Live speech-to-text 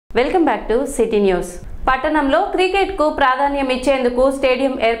Welcome back to city news. పట్టణంలో cricket కు ప్రాధాన్యం ఇచ్చేందుకు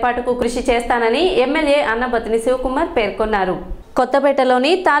స్టేడియం ఏర్పాటుకు కృషి చేస్తానని ఎమ్మెల్యే అన్నబత్తిని శివకుమార్ పేర్కొన్నారు. కొత్తపేటలోని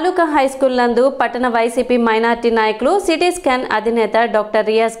తాలూకా హైస్కూల్ నందు పట్టణ వైసీపీ మైనార్టీ నాయకులు సిటీ స్కాన్ అధినేత డాక్టర్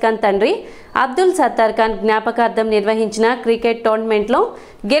రియాజ్ ఖాన్ తండ్రి అబ్దుల్ సత్తార్ ఖాన్ జ్ఞాపకార్థం నిర్వహించిన క్రికెట్ టోర్నమెంట్లో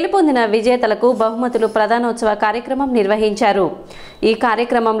గెలుపొందిన విజేతలకు బహుమతులు ప్రధానోత్సవ కార్యక్రమం నిర్వహించారు. ఈ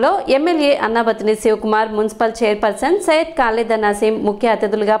కార్యక్రమంలో MLA అన్నబత్తిని Shivakumar, municipal chairperson Syed Khalid Naseem ముఖ్య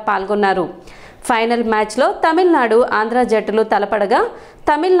అతిథులుగా పాల్గొన్నారు. ఫైనల్ మ్యాచ్లో తమిళనాడు, ఆంధ్ర జట్టులు తలపడగా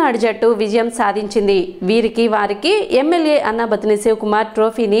తమిళనాడు జట్టు విజయం సాధించింది. వారికి ఎమ్మెల్యే అన్నబత్తిని శివకుమార్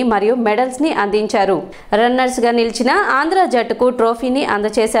ట్రోఫీని మరియు మెడల్స్ని అందించారు. రన్నర్స్గా నిలిచిన ఆంధ్ర జట్టుకు ట్రోఫీని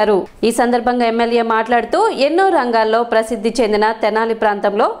అందజేశారు. ఈ సందర్భంగా ఎమ్మెల్యే మాట్లాడుతూ ఎన్నో రంగాల్లో ప్రసిద్ధి చెందిన తెనాలి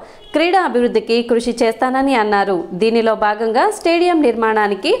ప్రాంతంలో క్రీడా అభివృద్ధికి కృషి చేస్తానని అన్నారు. దీనిలో భాగంగా స్టేడియం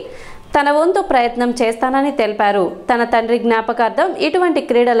నిర్మాణానికి తన వంతు ప్రయత్నం చేస్తానని తెలిపారు. తన తండ్రి జ్ఞాపకార్థం ఇటువంటి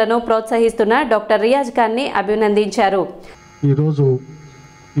క్రీడలను ప్రోత్సహిస్తున్న డాక్టర్ రియాజ్ ఖాన్ని అభినందించారు. ఈరోజు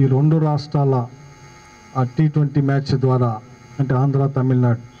ఈ రెండు రాష్ట్రాల T20 మ్యాచ్ ద్వారా అంటే ఆంధ్ర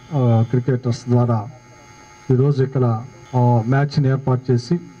తమిళనాడు క్రికెటర్స్ ద్వారా ఈరోజు ఇక్కడ మ్యాచ్ని ఏర్పాటు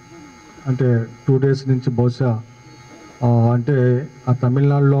చేసి అంటే 2 days నుంచి బహుశా అంటే ఆ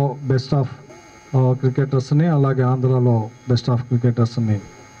తమిళనాడులో బెస్ట్ ఆఫ్ క్రికెటర్స్ని అలాగే ఆంధ్రాలో బెస్ట్ ఆఫ్ క్రికెటర్స్ని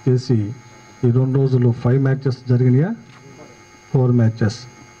చేసి ఈ 2 రోజులు 5 matches జరిగినాయా 4 matches.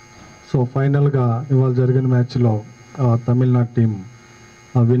 సో ఫైనల్గా ఇవాళ జరిగిన మ్యాచ్లో తమిళనాడు టీం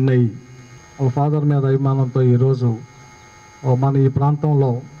విన్ అయ్యి ఫాదర్ మీద అభిమానంతో ఈరోజు మన ఈ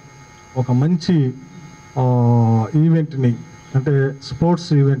ప్రాంతంలో ఒక మంచి ఈవెంట్ని అంటే స్పోర్ట్స్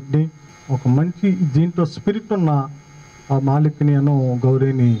ఈవెంట్ని ఒక మంచి దీంట్లో స్పిరిట్ ఉన్న మాలిక్ని అను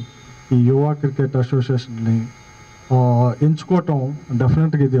గౌరీని ఈ యువ క్రికెట్ అసోసియేషన్ని ఎంచుకోవటం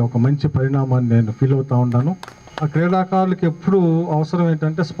డెఫినెట్గా ఇది ఒక మంచి పరిణామాన్ని నేను ఫీల్ అవుతూ ఉన్నాను. ఆ క్రీడాకారులకి ఎప్పుడు అవసరం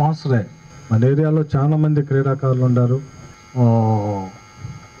ఏంటంటే స్పాన్సరే. మన ఏరియాలో చాలామంది క్రీడాకారులు ఉన్నారు.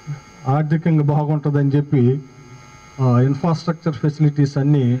 ఆర్థికంగా బాగుంటుందని చెప్పి ఇన్ఫ్రాస్ట్రక్చర్ ఫెసిలిటీస్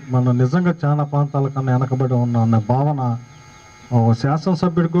అన్నీ మన నిజంగా చాలా ప్రాంతాల కన్నా వెనకబడి ఉన్న భావన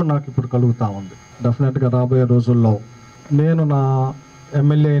శాసనసభ్యుడికి కూడా నాకు ఇప్పుడు కలుగుతూ ఉంది. డెఫినెట్గా రాబోయే రోజుల్లో నేను నా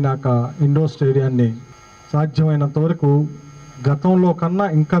ఎమ్మెల్యే అయినాక ఇండోర్ స్టేడియాన్ని సాధ్యమైనంత వరకు గతంలో కన్నా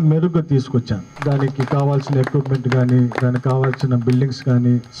ఇంకా మెరుగ్గా తీసుకొచ్చాను. దానికి కావాల్సిన ఎక్విప్మెంట్ కానీ దానికి కావాల్సిన బిల్డింగ్స్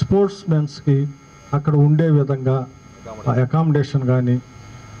కానీ స్పోర్ట్స్ మెన్స్కి అక్కడ ఉండే విధంగా అకామిడేషన్ కానీ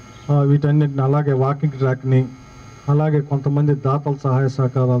వీటన్నిటిని అలాగే వాకింగ్ ట్రాక్ని అలాగే కొంతమంది దాతల సహాయ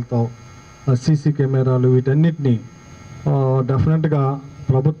సహకారాలతో సీసీ కెమెరాలు వీటన్నిటిని డెఫినెట్గా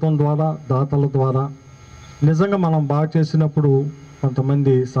ప్రభుత్వం ద్వారా దాతల ద్వారా నిజంగా మనం బాగా చేసినప్పుడు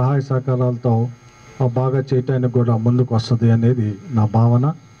కొంతమంది సహాయ సహకారాలతో బాగా చేయటానికి కూడా ముందుకు వస్తుంది అనేది నా భావన.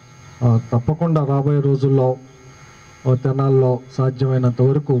 తప్పకుండా రాబోయే రోజుల్లో తెనాల్లో సాధ్యమైనంత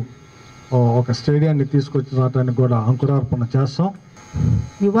వరకు ఒక స్టేడియాన్ని తీసుకొచ్చి రావడానికి కూడా అంకురార్పణ చేస్తాం.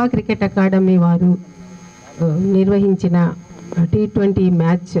 యువ క్రికెట్ అకాడమీ వారు నిర్వహించిన T20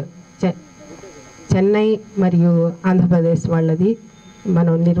 మ్యాచ్ చెన్నై మరియు ఆంధ్రప్రదేశ్ వాళ్ళది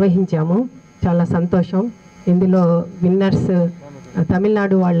మనం నిర్వహించాము. చాలా సంతోషం. ఇందులో విన్నర్స్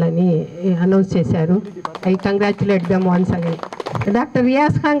తమిళనాడు వాళ్ళని అనౌన్స్ చేశారు. I congratulate them once again. Doctor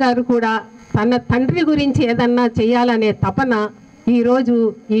Riyaz Khan గారు కూడా తన తండ్రి గురించి ఏదన్నా చేయాలనే తపన ఈరోజు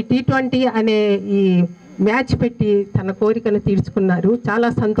ఈ T20 అనే ఈ మ్యాచ్ పెట్టి తన కోరికను తీర్చుకున్నారు. చాలా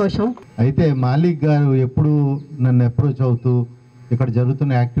సంతోషం. అయితే మాలిక్ గారు ఎప్పుడు నన్ను అప్రోచ్ అవుతూ ఇక్కడ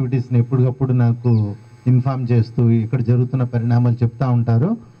జరుగుతున్న యాక్టివిటీస్ని ఎప్పటికప్పుడు నాకు ఇన్ఫార్మ్ చేస్తూ ఇక్కడ జరుగుతున్న పరిణామాలు చెప్తూ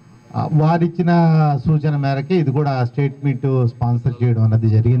ఉంటారు. వారిచ్చిన సూచన మేరకే ఇది కూడా స్టేట్ మీట్ స్పాన్సర్ చేయడం అన్నది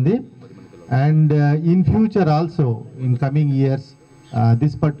జరిగింది. And in future also in coming years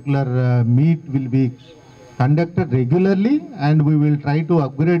this particular meet will be conducted regularly and we will try to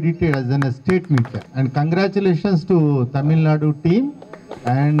upgrade it as a state meet. And congratulations to Tamil Nadu team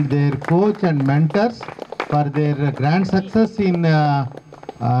and their coach and mentors for their grand success in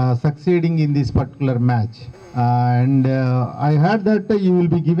succeeding in this particular match. And I heard that you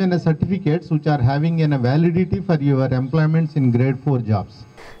will be given a certificates which are having a validity for your employments in grade 4 jobs.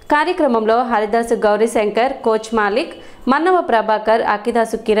 కార్యక్రమంలో హరిదాసు Gauri Shankar, coach Malik, Mannava Prabhakar,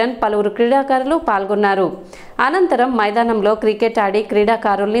 అకిదాసు Kiran పలువురు క్రీడాకారులు పాల్గొన్నారు. అనంతరం మైదానంలో cricket ఆడి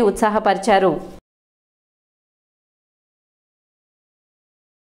క్రీడాకారుల్ని ఉత్సాహపరిచారు.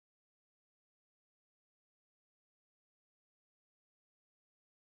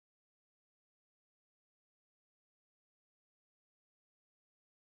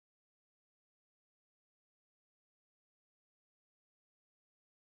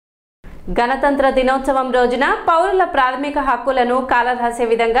 గణతంత్ర దినోత్సవం రోజున పౌరుల ప్రాథమిక హక్కులను కాలరాసే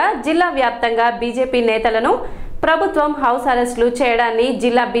విధంగా జిల్లా వ్యాప్తంగా బీజేపీ నేతలను ప్రభుత్వం హౌస్ అరెస్టులు చేయడాన్ని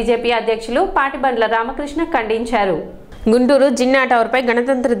జిల్లా బీజేపీ అధ్యక్షులు పాటిబండ్ల రామకృష్ణ ఖండించారు. గుంటూరు జిన్నా టవర్పై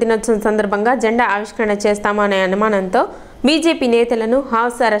గణతంత్ర దినోత్సవం సందర్భంగా జెండా ఆవిష్కరణ చేస్తామనే అనుమానంతో బీజేపీ నేతలను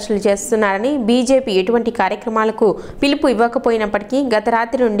హౌస్ అరెస్టులు చేస్తున్నారని, బీజేపీ ఎటువంటి కార్యక్రమాలకు పిలుపు ఇవ్వకపోయినప్పటికీ గత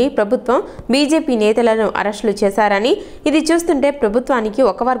రాత్రి నుండి ప్రభుత్వం బీజేపీ నేతలను అరెస్టులు చేశారని, ఇది చూస్తుంటే ప్రభుత్వానికి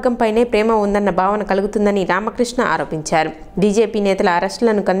ఒక వర్గంపైనే ప్రేమ ఉందన్న భావన కలుగుతుందని రామకృష్ణ ఆరోపించారు. బీజేపీ నేతల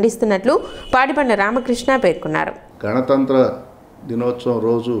అరెస్టులను ఖండిస్తున్నట్లు పాటిబండ్ల రామకృష్ణ పేర్కొన్నారు. గణతంత్ర దినోత్సవం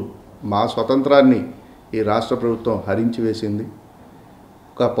రోజు మా స్వతంత్రాన్ని ఈ రాష్ట్ర ప్రభుత్వం హరించి వేసింది.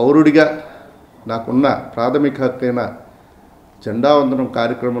 ఒక పౌరుడిగా నాకున్న ప్రాథమిక హక్కైన జెండా వందనం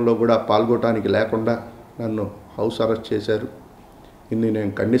కార్యక్రమంలో కూడా పాల్గొనడానికి లేకుండా నన్ను హౌస్ అరెస్ట్ చేశారు. ఇన్ని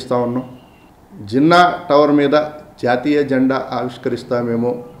నేను ఖండిస్తూ ఉన్నాం. జిన్నా టవర్ మీద జాతీయ జెండా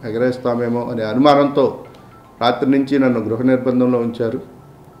ఆవిష్కరిస్తామేమో, ఎగరేస్తామేమో అనే అనుమానంతో రాత్రి నుంచి నన్ను గృహ నిర్బంధంలో ఉంచారు.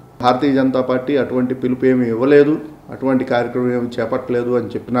 భారతీయ జనతా పార్టీ అటువంటి పిలుపు ఏమీ ఇవ్వలేదు, అటువంటి కార్యక్రమం ఏమి చేపట్టలేదు అని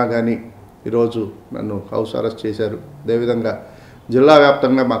చెప్పినా కానీ ఈరోజు నన్ను హౌస్ అరెస్ట్ చేశారు. అదేవిధంగా జిల్లా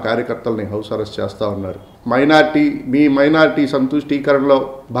వ్యాప్తంగా మా కార్యకర్తల్ని హౌస్ అరెస్ట్ చేస్తూ ఉన్నారు. మైనార్టీ సంతుష్టీకరణలో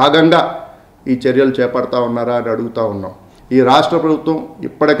భాగంగా ఈ చర్యలు చేపడతా ఉన్నారా అని అడుగుతూ ఉన్నాం. ఈ రాష్ట్ర ప్రభుత్వం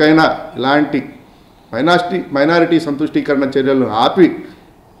ఇప్పటికైనా ఇలాంటి మైనారిటీ సంతుష్టీకరణ చర్యలను ఆపి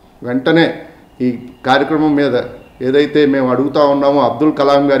వెంటనే ఈ కార్యక్రమం మీద ఏదైతే మేము అడుగుతూ ఉన్నామో అబ్దుల్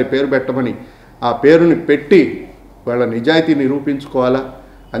కలాం గారి పేరు పెట్టమని ఆ పేరుని పెట్టి వాళ్ళ నిజాయితీ నిరూపించుకోవాలా.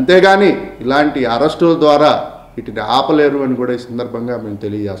 అంతేగాని ఇలాంటి అరెస్టుల ద్వారా వీటిని ఆపలేరు అని కూడా ఈ సందర్భంగా మేము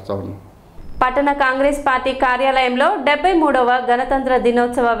తెలియజేస్తా ఉన్నాం. పట్టణ కాంగ్రెస్ పార్టీ కార్యాలయంలో 73వ గణతంత్ర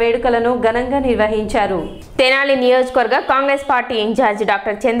దినోత్సవ వేడుకలను ఘనంగా నిర్వహించారు. తెనాలి నియోజకవర్గ Congress party incharge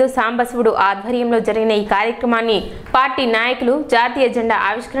doctor Chandu Sambasivudu ఆధ్వర్యంలో జరిగిన ఈ కార్యక్రమాన్ని పార్టీ నాయకులు జాతీయ జెండా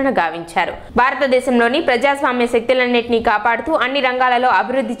ఆవిష్కరణ గావించారు. భారతదేశంలోని ప్రజాస్వామ్య శక్తులన్నింటినీ కాపాడుతూ అన్ని రంగాలలో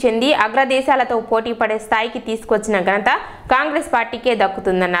అభివృద్ధి చెంది అగ్రదేశాలతో పోటీ పడే స్థాయికి తీసుకొచ్చిన ఘనత కాంగ్రెస్ పార్టీకే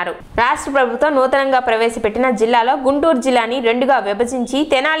దక్కుతుందన్నారు. రాష్ట్ర ప్రభుత్వం నూతనంగా ప్రవేశపెట్టిన జిల్లాలో గుంటూరు జిల్లాని 2గా విభజించి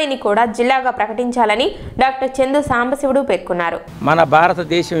తెనాలిని కూడా జిల్లాగా ప్రకటించాలని డాక్టర్ చందు సాంబశివుడు పేర్కొన్నారు. మన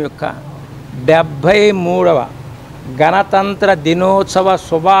భారతదేశం యొక్క 73వ గణతంత్ర దినోత్సవ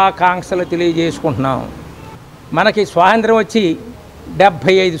శుభాకాంక్షలు తెలియజేసుకుంటున్నాం. మనకి స్వాతంత్రం వచ్చి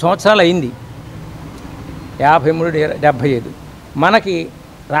 75 సంవత్సరాలు అయింది. 53, 75 మనకి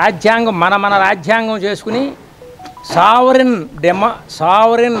రాజ్యాంగం మన రాజ్యాంగం చేసుకుని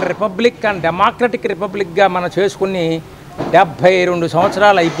సావరిన్ రిపబ్లిక్ అండ్ డెమోక్రటిక్ రిపబ్లిక్గా మనం చేసుకుని 72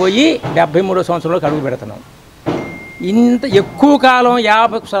 సంవత్సరాలు అయిపోయి 73వ సంవత్సరంలోకి అడుగు పెడుతున్నాం. ఇంత ఎక్కువ కాలం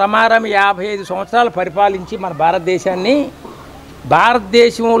 55 సంవత్సరాలు పరిపాలించి మన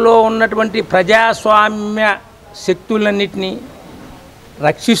భారతదేశంలో ఉన్నటువంటి ప్రజాస్వామ్య శక్తులన్నింటినీ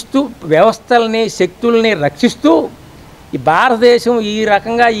రక్షిస్తూ, వ్యవస్థల్ని శక్తుల్ని రక్షిస్తూ ఈ భారతదేశం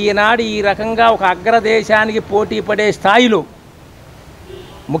ఈనాడు ఈ రకంగా ఒక అగ్రదేశానికి పోటీ పడే స్థాయిలో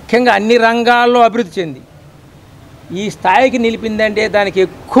ముఖ్యంగా అన్ని రంగాల్లో అభివృద్ధి చెంది ఈ స్థాయికి నిలిపిందంటే దానికి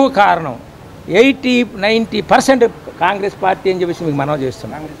ఎక్కువ కారణం 80-90% కాంగ్రెస్ పార్టీ అని చెప్పేసి మీకు మనవి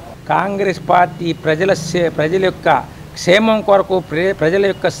చేస్తున్నాం. కాంగ్రెస్ పార్టీ ప్రజల యొక్క క్షేమం కొరకు, ప్రజల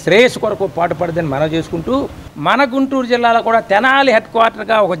యొక్క శ్రేయస్సు కొరకు పాటుపడదని మనవి చేసుకుంటూ, మన గుంటూరు జిల్లాలో కూడా తెనాలి హెడ్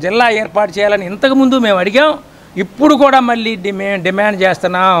క్వార్టర్గా ఒక జిల్లా ఏర్పాటు చేయాలని ఇంతకుముందు మేము అడిగాం. ఇప్పుడు కూడా మళ్ళీ డిమాండ్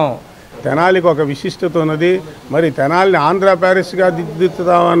చేస్తున్నాం. తెనాలికి ఒక విశిష్టత ఉన్నది. మరి తెనాలిని ఆంధ్ర ప్యారిస్గా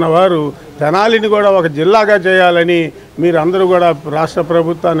దిద్దుతామన్న వారు తెనాలిని కూడా ఒక జిల్లాగా చేయాలని మీరు అందరూ కూడా రాష్ట్ర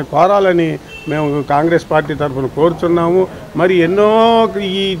ప్రభుత్వాన్ని కోరాలని మేము కాంగ్రెస్ పార్టీ తరఫున కోరుతున్నాము. మరి ఎన్నో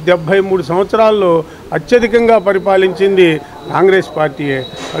ఈ 73 సంవత్సరాల్లో అత్యధికంగా పరిపాలించింది కాంగ్రెస్ పార్టీయే.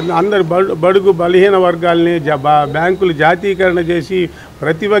 అందరు బడుగు బలహీన వర్గాల్ని బ్యాంకులు జాతీకరణ చేసి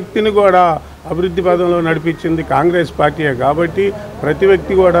ప్రతి వ్యక్తిని కూడా అభివృద్ధి పదంలో నడిపించింది కాంగ్రెస్ పార్టీయే. కాబట్టి ప్రతి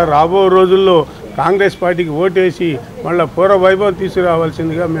వ్యక్తి కూడా రాబో రోజుల్లో కాంగ్రెస్ పార్టీకి ఓటేసి మళ్ళీ పూర్వ వైభవం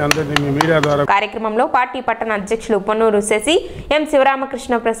తీసుకురావాల్సిందిగా మీ అందరినీ మీ మీడియా ద్వారా. కార్యక్రమంలో పార్టీ పట్టణ అధ్యక్షులు పొన్నూరు శశి, ఎం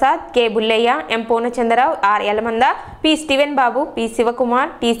Sivaramakrishna Prasad, K Bullayya, M Purnachandrarao, are Yalamanda, P Steven Babu, P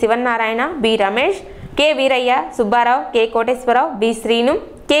Shivakumar, T Sivanarayana, B Ramesh, K Veeraiah, Subbarao, K Koteswararao, B Srinu,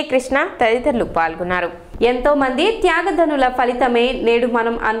 K Krishna తదితరులు పాల్గొన్నారు. ఎంతో మంది త్యాగధనుల ఫలితమే నేడు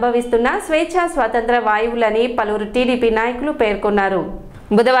మనం అనుభవిస్తున్న స్వేచ్ఛా స్వాతంత్ర వాయువులని పలువురు టీడీపీ నాయకులు పేర్కొన్నారు.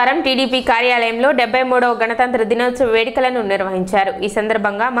 బుధవారం టీడీపీ కార్యాలయంలో 73వ గణతంత్ర దినోత్సవ వేడుకలను నిర్వహించారు. ఈ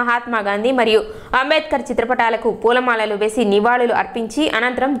సందర్భంగా మహాత్మా గాంధీ మరియు అంబేద్కర్ చిత్రపటాలకు పూలమాలలు వేసి నివాళులు అర్పించి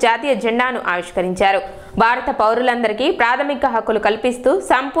అనంతరం జాతీయ జెండాను ఆవిష్కరించారు. భారత పౌరులందరికీ ప్రాథమిక హక్కులు కల్పిస్తూ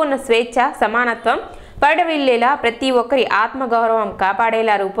సంపూర్ణ స్వేచ్ఛ, సమానత్వం పడవిల్లేలా ప్రతి ఒక్కరి ఆత్మగౌరవం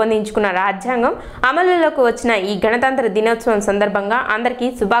కాపాడేలా రూపొందించుకున్న రాజ్యాంగం అమలులోకి వచ్చిన ఈ గణతంత్ర దినోత్సవం సందర్భంగా అందరికీ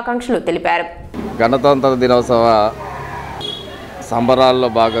శుభాకాంక్షలు తెలిపారు. గణతంత్ర దినోత్సవ సంబరాల్లో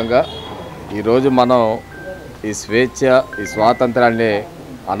భాగంగా ఈరోజు మనం ఈ స్వేచ్ఛ, ఈ స్వాతంత్రాన్ని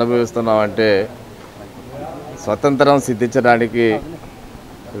అనుభవిస్తున్నామంటే స్వతంత్రం సిద్ధించడానికి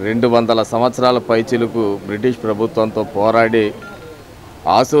 200 సంవత్సరాల పైచిలుకు బ్రిటిష్ ప్రభుత్వంతో పోరాడి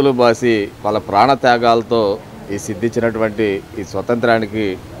ఆశువులు బాసి వాళ్ళ ప్రాణత్యాగాలతో ఈ సిద్ధించినటువంటి ఈ స్వతంత్రానికి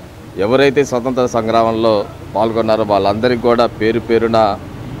ఎవరైతే స్వతంత్ర సంగ్రామంలో పాల్గొన్నారో వాళ్ళందరికీ కూడా పేరు పేరున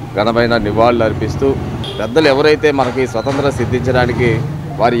ఘనమైన నివాళులు అర్పిస్తూ, పెద్దలు ఎవరైతే మనకి స్వతంత్రం సిద్ధించడానికి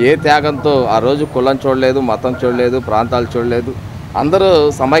వారు ఏ త్యాగంతో ఆ రోజు కులం చూడలేదు, మతం చూడలేదు, ప్రాంతాలు చూడలేదు, అందరూ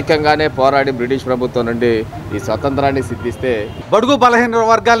సమైక్యంగానే పోరాడి బ్రిటిష్ ప్రభుత్వం నుండి ఈ స్వతంత్రాన్ని సిద్ధిస్తే బడుగు బలహీన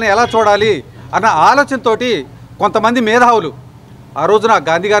వర్గాలను ఎలా చూడాలి అన్న ఆలోచనతోటి కొంతమంది మేధావులు ఆ రోజున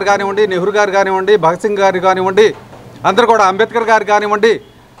గాంధీ గారు కానివ్వండి, నెహ్రూ గారు కానివ్వండి, భగత్ సింగ్ గారు కానివ్వండి, అందరూ కూడా అంబేద్కర్ గారు కానివ్వండి,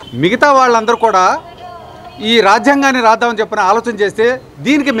 మిగతా వాళ్ళందరూ కూడా ఈ రాజ్యాంగాన్ని రాద్దామని చెప్పిన ఆలోచన చేస్తే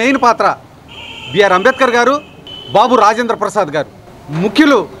దీనికి మెయిన్ పాత్ర బిఆర్ అంబేద్కర్ గారు, బాబు రాజేంద్ర ప్రసాద్ గారు,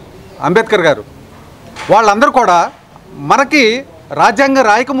 ముఖ్యులు అంబేద్కర్ గారు. వాళ్ళందరూ కూడా మనకి రాజ్యాంగం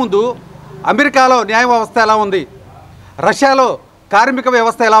రాయకముందు అమెరికాలో న్యాయ వ్యవస్థ ఎలా ఉంది, రష్యాలో కార్మిక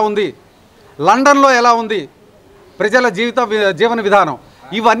వ్యవస్థ ఎలా ఉంది, లండన్లో ఎలా ఉంది ప్రజల జీవన విధానం,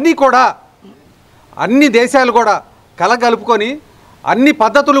 ఇవన్నీ కూడా అన్ని దేశాలు కూడా కలగలుపుకొని అన్ని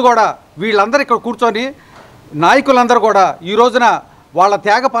పద్ధతులు కూడా వీళ్ళందరూ ఇక్కడ కూర్చొని నాయకులందరూ కూడా ఈ రోజున వాళ్ళ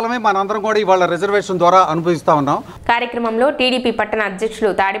త్యాగ ఫలమే మనందరం కూడా ఇవాళ రిజర్వేషన్ ద్వారా అనుభవిస్తూ ఉన్నాం. కార్యక్రమంలో టీడీపీ పట్టణ అధ్యక్షులు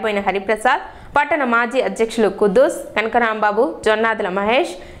తాడిపోయిన హరిప్రసాద్, పట్టణ మాజీ అధ్యక్షులు కుద్దూస్, కనకరాంబాబు, జొన్నాదుల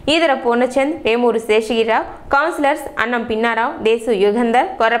మహేష్, ఈదర పూర్ణచంద్, వేమూరు శేషగిరిరావు, కౌన్సిలర్స్ అన్నం పిన్నారావు, దేశు యుగంధర్,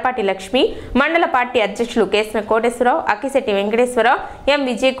 కొర్రపాటి లక్ష్మి, మండల పార్టీ అధ్యక్షులు కేసన కోటేశ్వరరావు, అక్కిశెట్టి వెంకటేశ్వరరావు, ఎం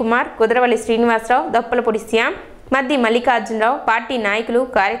విజయ్ కుమార్, కుదరవల్లి శ్రీనివాసరావు, దప్పలపూడి శ్యామ్, మద్ది మల్లికార్జునరావు, పార్టీ నాయకులు,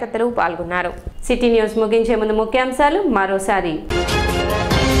 కార్యకర్తలు పాల్గొన్నారు. సిటీ న్యూస్ ముగించే ముందు ముఖ్యాంశాలు మరోసారి.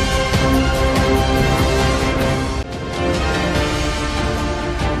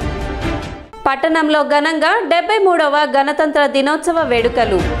 పట్టణంలో ఘనంగా 73వ గణతంత్ర దినోత్సవ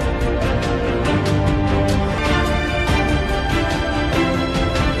వేడుకలు.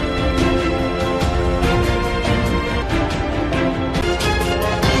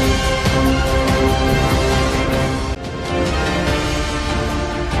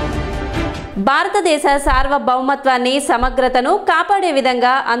 భారతదేశ సార్వభౌమత్వాన్ని, సమగ్రతను కాపాడే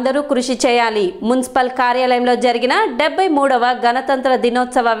విధంగా అందరూ కృషి చేయాలి. మున్సిపల్ కార్యాలయంలో జరిగిన 73వ గణతంత్ర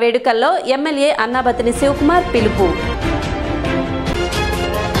దినోత్సవ వేడుకల్లో ఎమ్మెల్యే అన్నాబతిని శివకుమార్ పిలుపు.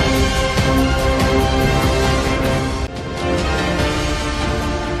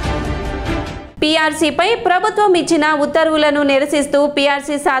 పీఆర్సీపై ప్రభుత్వం ఇచ్చిన ఉత్తర్వులను నిరసిస్తూ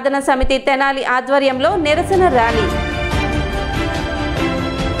పీఆర్సీ సాధన సమితి తెనాలి ఆధ్వర్యంలో నిరసన ర్యాలీ.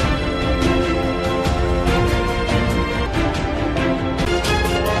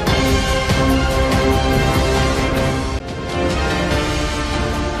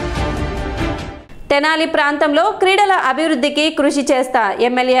 తెనాలి ప్రాంతంలో క్రీడల అభివృద్ధికి కృషి చేస్తా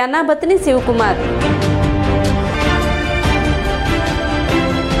MLA Annabathini Shivakumar.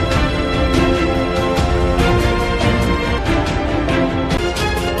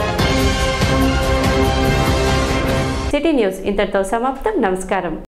 City news ఇంతటితో సమాప్తం. నమస్కారం.